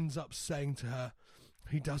ends up saying to her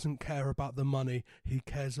he doesn't care about the money, he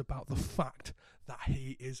cares about the fact that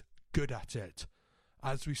he is good at it.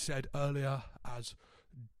 As we said earlier, as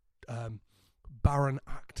Baron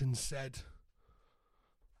Acton said,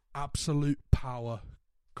 absolute power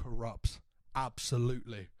corrupts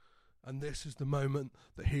absolutely. And this is the moment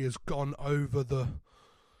that he has gone over the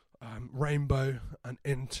rainbow and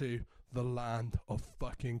into the land of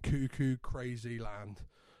fucking cuckoo crazy land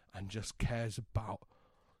and just cares about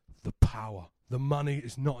the power. The money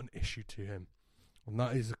is not an issue to him. And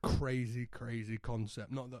that is a crazy, crazy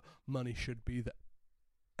concept. Not that money should be the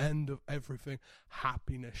end of everything.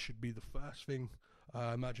 Happiness should be the first thing,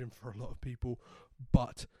 I imagine, for a lot of people.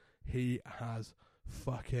 But he has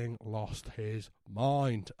fucking lost his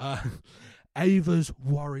mind. Ava's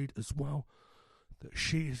worried as well that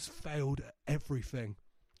she has failed at everything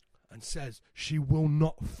and says she will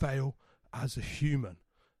not fail as a human.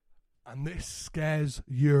 And this scares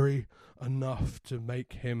Yuri enough to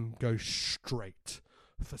make him go straight.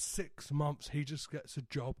 For 6 months, he just gets a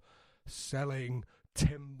job selling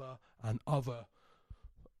timber and other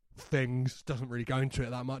things. Doesn't really go into it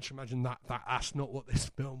that much. Imagine that's not what this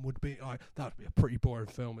film would be. That would be a pretty boring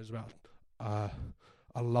film. It's about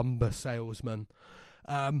a lumber salesman.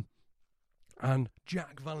 And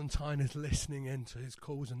Jack Valentine is listening into his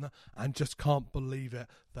calls and just can't believe it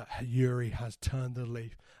that Yuri has turned the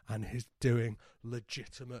leaf and is doing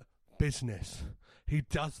legitimate business. He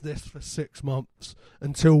does this for 6 months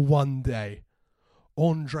until one day,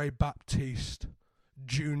 Andre Baptiste,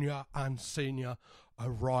 Jr. and Sr.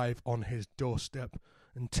 arrive on his doorstep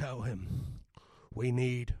and tell him, we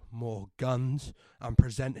need more guns, and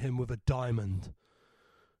present him with a diamond,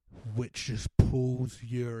 which just pulls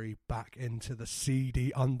Yuri back into the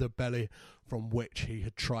seedy underbelly from which he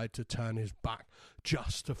had tried to turn his back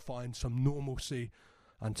just to find some normalcy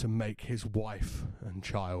and to make his wife and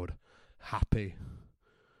child happy.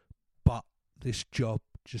 But this job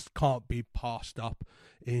just can't be passed up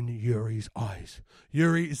in Yuri's eyes.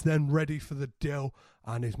 Yuri is then ready for the deal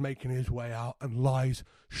and is making his way out and lies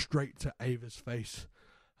straight to Ava's face.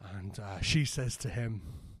 And she says to him,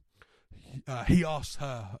 he asks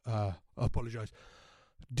her, apologise,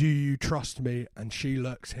 do you trust me? And she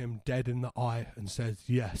looks him dead in the eye and says,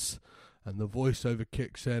 yes. And the voiceover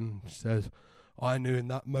kicks in, says, I knew in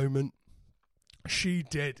that moment she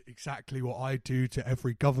did exactly what I do to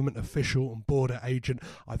every government official and border agent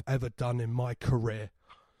I've ever done in my career.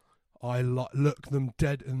 I looked them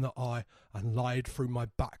dead in the eye and lied through my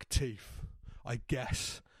back teeth. I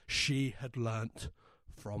guess she had learnt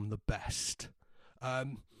from the best.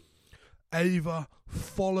 Ava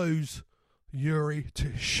follows Yuri to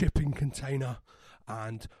a shipping container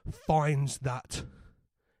and finds that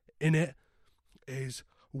in it is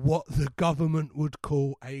what the government would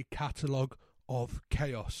call a catalogue of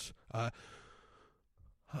chaos.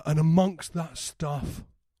 And amongst that stuff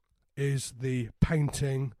is the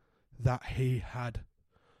painting that he had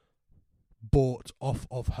bought off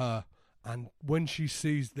of her. And when she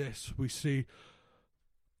sees this, we see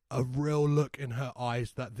a real look in her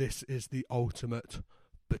eyes that this is the ultimate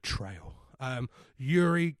betrayal.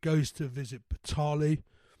 Yuri goes to visit Batali,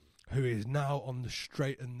 who is now on the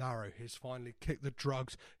straight and narrow. He's finally kicked the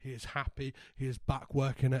drugs. He is happy. He is back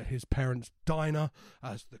working at his parents' diner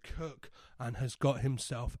as the cook and has got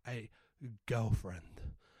himself a girlfriend.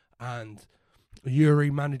 And Yuri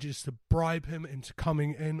manages to bribe him into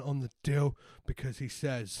coming in on the deal because he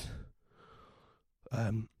says,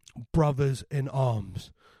 brothers in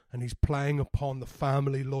arms. And he's playing upon the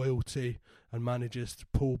family loyalty and manages to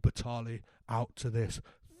pull Batali out to this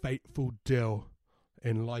fateful deal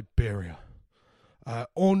in Liberia.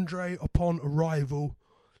 Andre, upon arrival,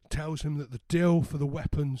 tells him that the deal for the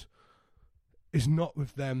weapons is not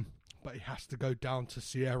with them, but he has to go down to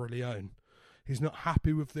Sierra Leone. He's not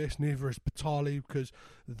happy with this, neither is Batali, because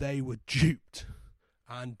they were duped.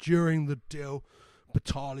 And during the deal,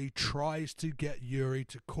 Batali tries to get Yuri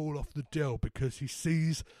to call off the deal because he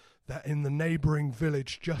sees that in the neighbouring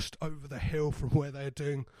village just over the hill from where they're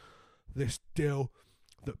doing this deal,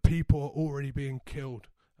 that people are already being killed,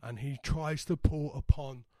 and he tries to pull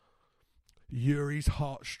upon Yuri's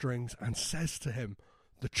heartstrings and says to him,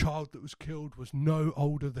 the child that was killed was no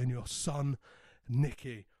older than your son,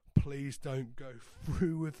 Nicky. Please don't go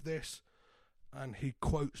through with this. And he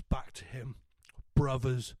quotes back to him,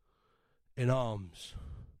 brothers in arms.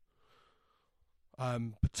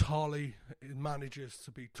 Batali manages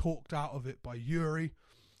to be talked out of it by Yuri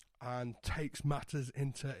and takes matters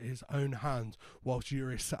into his own hands. Whilst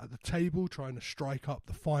Yuri sat at the table trying to strike up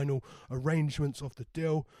the final arrangements of the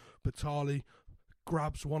deal, Batali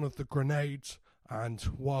grabs one of the grenades and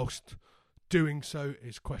whilst doing so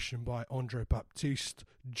is questioned by Andre Baptiste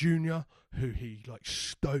Jr., who he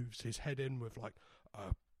stoves his head in with a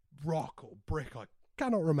rock or brick, I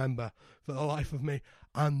cannot remember for the life of me,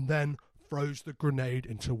 and then throws the grenade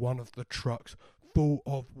into one of the trucks full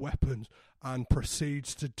of weapons and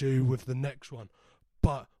proceeds to do with the next one.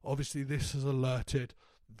 But obviously this has alerted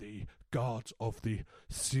the guards of the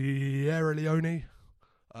Sierra Leone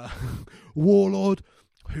warlord,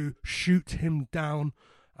 who shoot him down,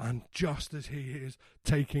 and just as he is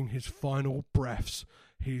taking his final breaths,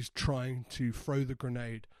 he's trying to throw the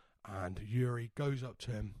grenade, and Yuri goes up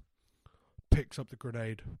to him, picks up the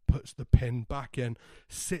grenade, puts the pin back in,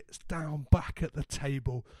 sits down back at the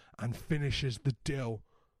table and finishes the deal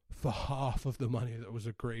for half of the money that was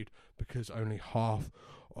agreed, because only half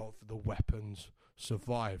of the weapons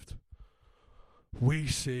survived. We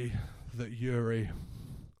see that Yuri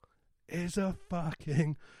is a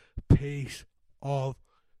fucking piece of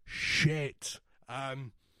shit.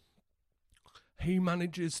 He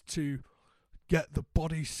manages to get the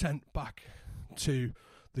body sent back to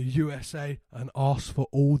the USA and ask for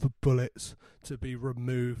all the bullets to be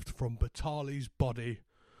removed from Batali's body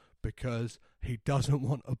because he doesn't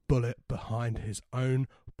want a bullet behind his own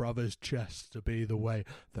brother's chest to be the way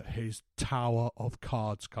that his tower of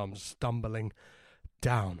cards comes stumbling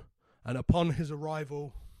down. And upon his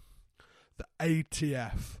arrival, the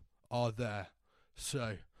ATF are there.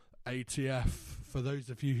 So, ATF, for those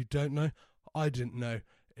of you who don't know, I didn't know,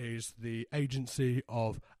 is the Agency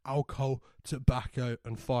of Alcohol, Tobacco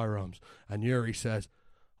and Firearms. And Yuri says,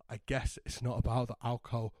 I guess it's not about the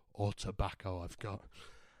alcohol or tobacco I've got.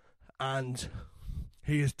 And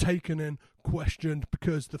he is taken in, questioned,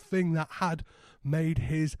 because the thing that had made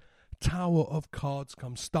his tower of cards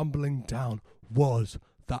come stumbling down was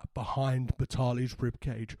that behind Batali's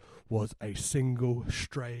ribcage was a single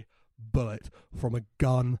stray bullet from a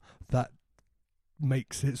gun that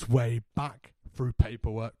makes its way back through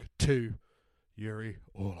paperwork to Yuri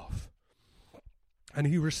Orlov. And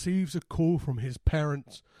he receives a call from his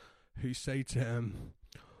parents who say to him,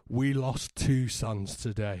 we lost 2 sons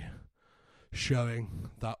today, showing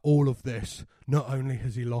that all of this, not only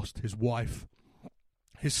has he lost his wife,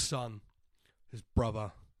 his son, his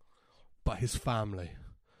brother, but his family.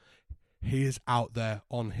 He is out there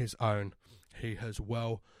on his own. He has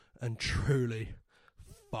well and truly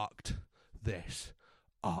fucked this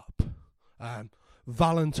up.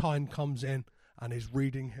 Valentine comes in and is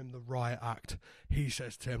reading him the riot act. He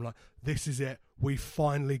says to him, this is it. We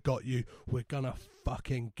finally got you. We're gonna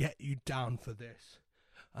fucking get you down for this.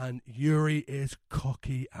 And Yuri is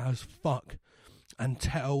cocky as fuck and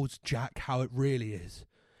tells Jack how it really is.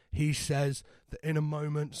 He says that in a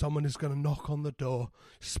moment someone is going to knock on the door,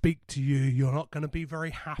 speak to you. You're not going to be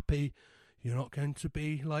very happy. You're not going to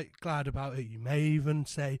be, like, glad about it. You may even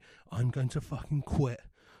say, I'm going to fucking quit.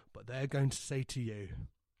 But they're going to say to you,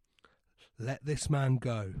 let this man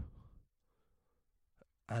go.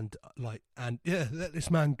 And let this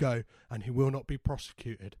man go, and he will not be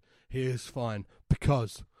prosecuted. He is fine,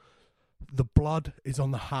 because the blood is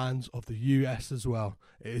on the hands of the US as well.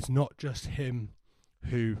 It is not just him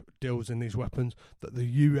who deals in these weapons, that the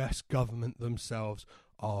US government themselves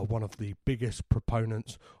are one of the biggest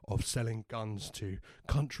proponents of selling guns to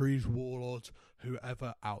countries, warlords,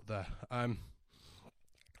 whoever out there.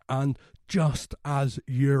 And just as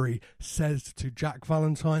Yuri says to Jack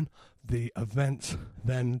Valentine, the events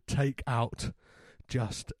then take out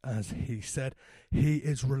just as he said. He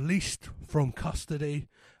is released from custody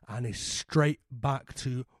and is straight back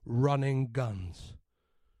to running guns.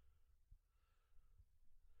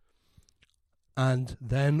 And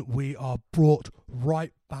then we are brought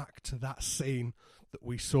right back to that scene that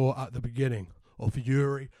we saw at the beginning of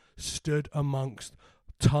Yuri stood amongst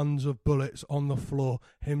tons of bullets on the floor,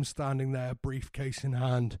 him standing there, briefcase in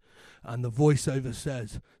hand, and the voiceover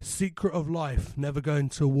says, "Secret of life, never go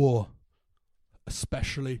into war,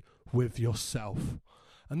 especially with yourself."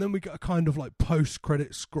 And then we get a kind of like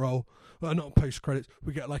post-credit scroll. Well, not post-credits,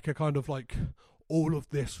 we get like a kind of like, all of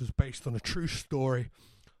this was based on a true story,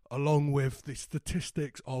 along with the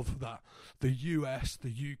statistics of that the US,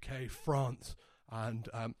 the UK, France, and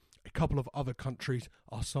a couple of other countries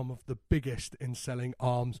are some of the biggest in selling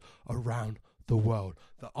arms around the world.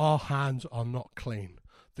 That our hands are not clean.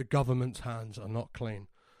 The government's hands are not clean.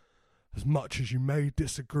 As much as you may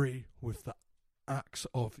disagree with the acts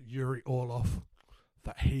of Yuri Orlov,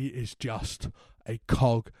 that he is just a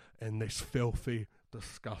cog in this filthy,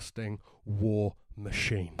 disgusting war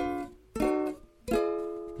machine.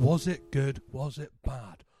 Was it good? Was it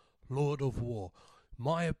bad? Lord of War.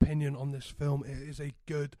 My opinion on this film, it is a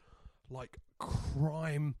good, like,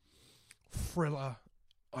 crime thriller.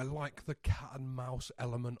 I like the cat and mouse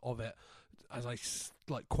element of it. As I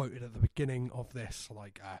quoted at the beginning of this,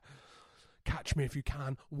 Catch Me If You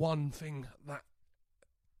Can. One thing that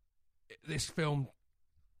this film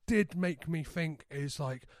did make me think is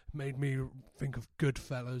made me think of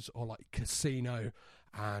Goodfellas or like Casino,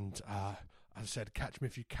 and as I said, Catch Me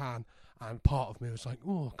If You Can, and part of me was like,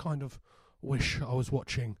 oh, kind of wish I was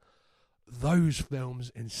watching those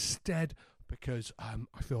films instead, because I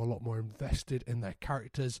feel a lot more invested in their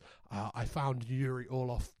characters. I found Yuri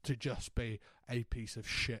Orlov to just be a piece of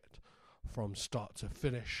shit from start to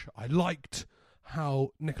finish. I liked how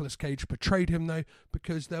Nicolas Cage portrayed him, though,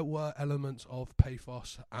 because there were elements of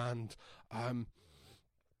pathos, and I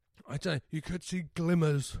don't know, you could see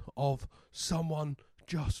glimmers of someone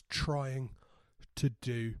just trying to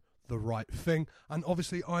do the right thing. And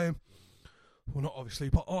obviously I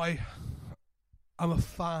am a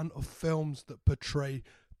fan of films that portray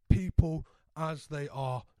people as they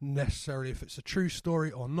are, necessarily if it's a true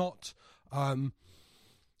story or not. I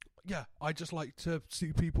just like to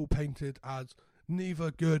see people painted as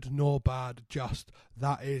neither good nor bad, just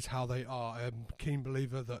that is how they are. I'm a keen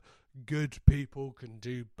believer that good people can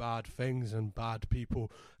do bad things and bad people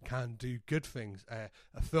can do good things.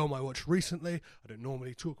 A film I watched recently, I don't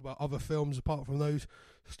normally talk about other films apart from those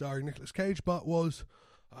starring Nicolas Cage, but was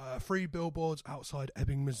 3 Billboards Outside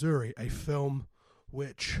Ebbing, Missouri, a film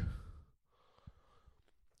which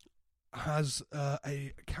has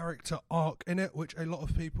a character arc in it which a lot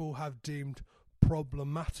of people have deemed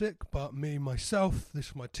problematic, but myself, this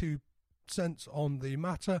is my 2 cents on the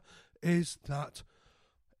matter, is that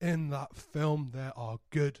in that film there are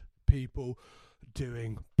good people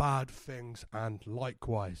doing bad things, and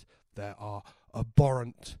likewise there are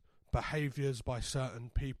abhorrent behaviours by certain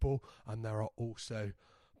people, and there are also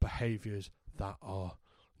behaviours that are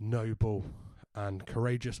noble and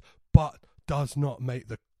courageous, but does not make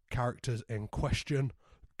the characters in question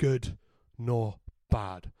good nor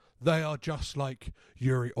bad. They are just like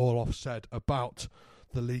Yuri Orlov said about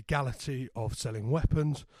the legality of selling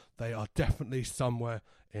weapons. They are definitely somewhere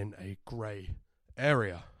in a grey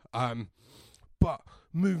area. But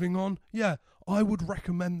moving on, I would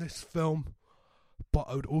recommend this film, but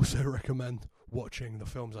I would also recommend watching the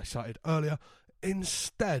films I cited earlier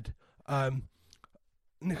instead.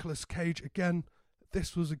 Nicolas Cage, again,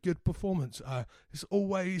 this was a good performance. It's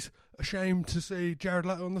always a shame to see Jared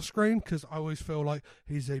Leto on the screen, because I always feel like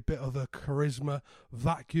he's a bit of a charisma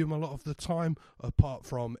vacuum a lot of the time, apart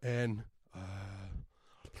from in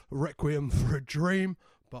Requiem for a Dream.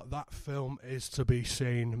 But that film is to be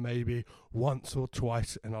seen maybe once or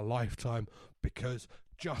twice in a lifetime, because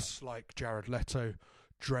just like Jared Leto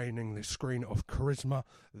draining the screen of charisma,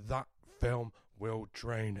 that film will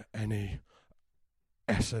drain any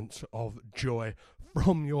essence of joy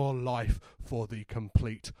from your life for the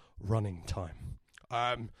complete running time.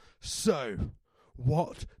 So,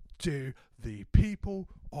 what do the people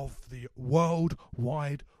of the World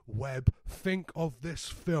Wide Web think of this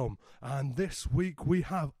film? And this week we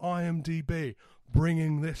have IMDb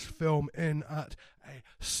bringing this film in at a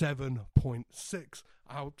 7.6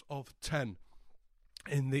 out of 10.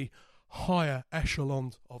 In the higher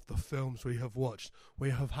echelons of the films we have watched, we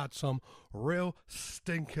have had some real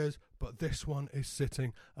stinkers, but this one is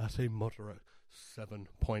sitting at a moderate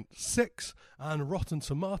 7.6. And Rotten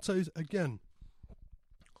Tomatoes, again,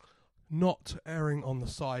 not erring on the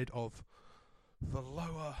side of the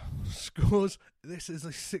lower scores. This is a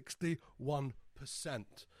 61%,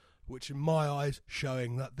 which in my eyes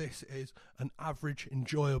showing that this is an average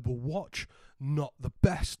enjoyable watch. Not the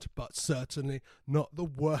best, but certainly not the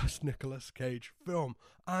worst Nicolas Cage film.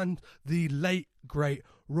 And the late great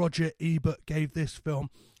Roger Ebert gave this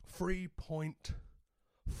film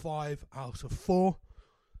 3.5 out of 4.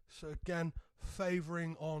 So again,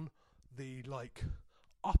 favouring on the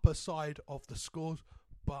upper side of the scores,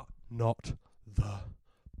 but not the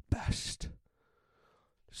best.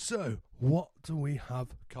 So, what do we have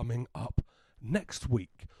coming up next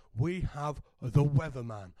week? We have The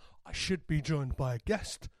Weatherman. I should be joined by a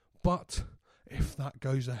guest, but if that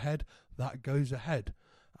goes ahead, that goes ahead.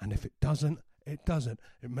 And if it doesn't, it doesn't.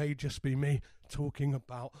 It may just be me talking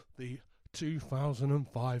about the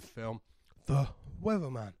 2005 film, The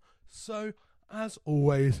Weatherman. So, as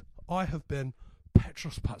always, I have been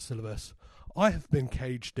Petros Patsilivas. I have been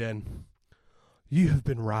caged in. You have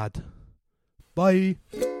been rad. Bye.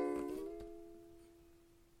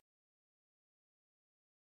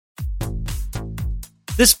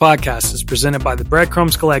 This podcast is presented by the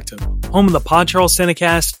Breadcrumbs Collective, home of the Pod Charles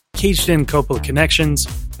Cinecast, Caged In Coppola Connections,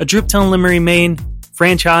 A Driptown Limerick, Maine,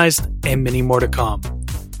 Franchised, and many more to come.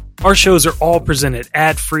 Our shows are all presented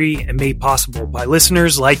ad-free and made possible by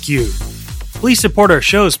listeners like you. Please support our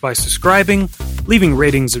shows by subscribing, leaving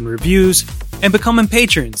ratings and reviews, and becoming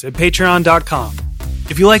patrons at patreon.com.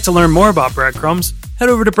 If you'd like to learn more about Breadcrumbs, head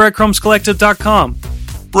over to breadcrumbscollective.com.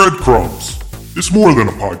 Breadcrumbs. It's more than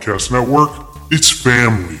a podcast network. It's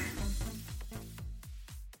family.